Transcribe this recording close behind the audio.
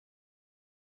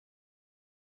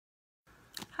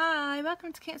Hi,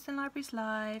 welcome to Kingston Libraries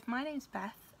Live. My name's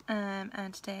Beth,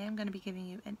 and today I'm going to be giving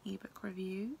you an ebook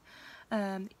review.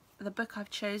 The book I've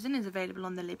chosen is available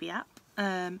on the Libby app.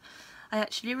 I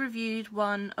actually reviewed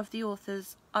one of the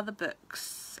author's other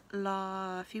books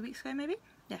a few weeks ago, maybe?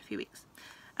 Yeah, a few weeks.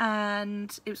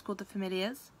 And it was called The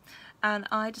Familiars. And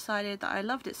I decided that I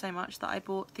loved it so much that I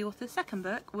bought the author's second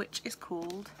book, which is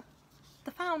called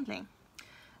The Foundling.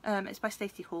 It's by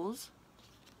Stacey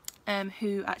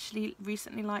who actually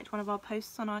recently liked one of our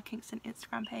posts on our Kingston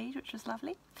Instagram page, which was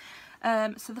lovely.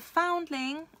 So The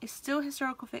Foundling is still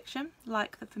historical fiction,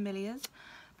 like The Familiars,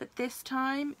 but this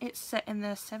time it's set in the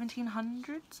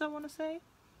 1700s, I want to say.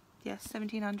 Yes,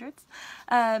 1700s.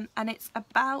 And it's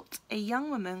about a young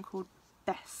woman called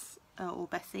Bess, or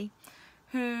Bessie,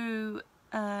 who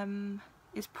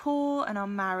is poor and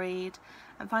unmarried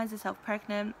and finds herself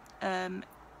pregnant.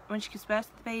 When she gives birth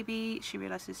to the baby, she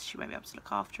realises she won't be able to look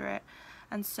after it,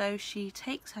 and so she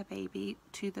takes her baby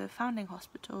to the Foundling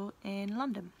Hospital in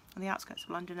London, on the outskirts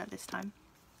of London at this time,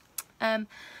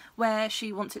 where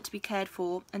she wants it to be cared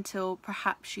for until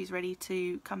perhaps she's ready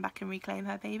to come back and reclaim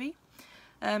her baby.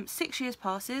 6 years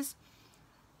passes,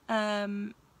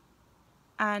 and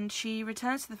she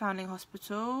returns to the Foundling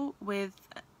Hospital with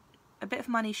a bit of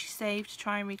money she saved to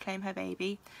try and reclaim her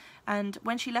baby. And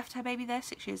when she left her baby there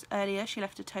 6 years earlier, she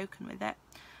left a token with it,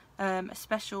 a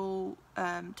special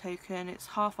token. It's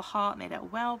half a heart made out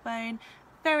of whalebone,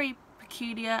 very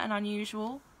peculiar and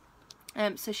unusual.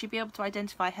 So she'd be able to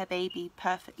identify her baby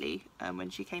perfectly when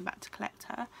she came back to collect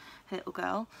her little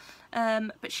girl.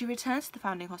 But she returns to the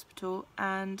Foundling Hospital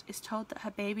and is told that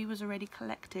her baby was already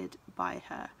collected by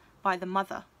the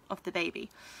mother of the baby.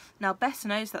 Now Bess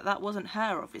knows that that wasn't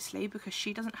her, obviously, because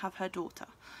she doesn't have her daughter.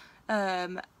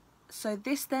 So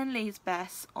this then leads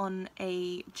Bess on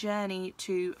a journey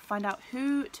to find out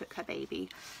who took her baby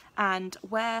and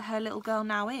where her little girl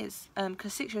now is,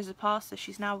 because 6 years have passed, so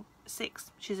she's now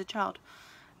 6, she's a child.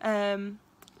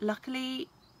 Luckily,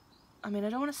 I mean, I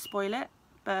don't want to spoil it,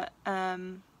 but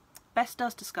Bess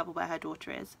does discover where her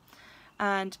daughter is,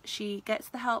 and she gets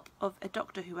the help of a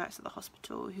doctor who works at the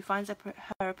hospital, who finds her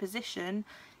a position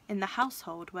in the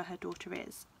household where her daughter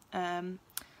is.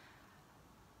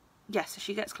 Yes, so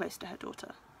she gets close to her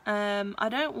daughter. I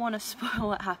don't want to spoil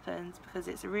what happens because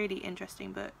it's a really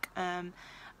interesting book, and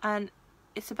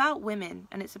it's about women,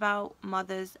 and it's about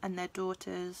mothers and their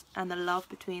daughters and the love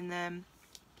between them,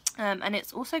 and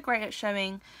it's also great at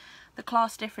showing the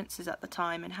class differences at the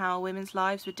time and how women's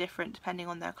lives were different depending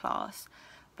on their class,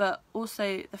 but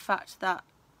also the fact that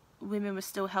women were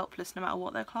still helpless no matter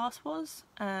what their class was.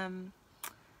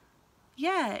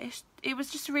 Yeah, it was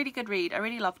just a really good read. I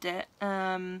really loved it.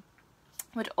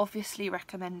 Would obviously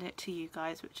recommend it to you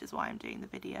guys, which is why I'm doing the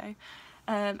video.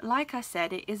 Like I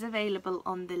said, it is available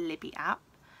on the Libby app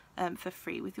for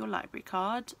free with your library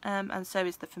card, and so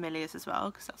is The Familiars as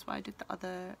well, because that's why I did the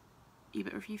other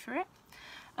ebook review for it.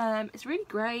 It's really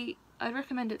great. I'd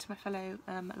recommend it to my fellow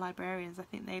librarians. I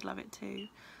think they'd love it too,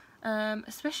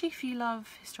 especially if you love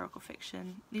historical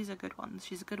fiction. These are good ones.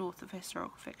 She's a good author for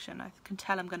historical fiction. I can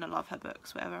tell I'm going to love her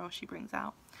books, whatever else she brings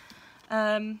out.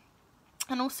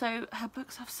 And also, her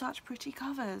books have such pretty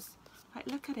covers. Like,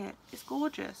 look at it. It's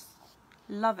gorgeous.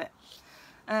 Love it.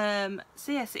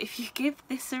 So yes, if you give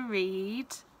this a read,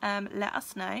 let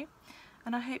us know.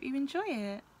 And I hope you enjoy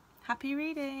it. Happy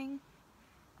reading.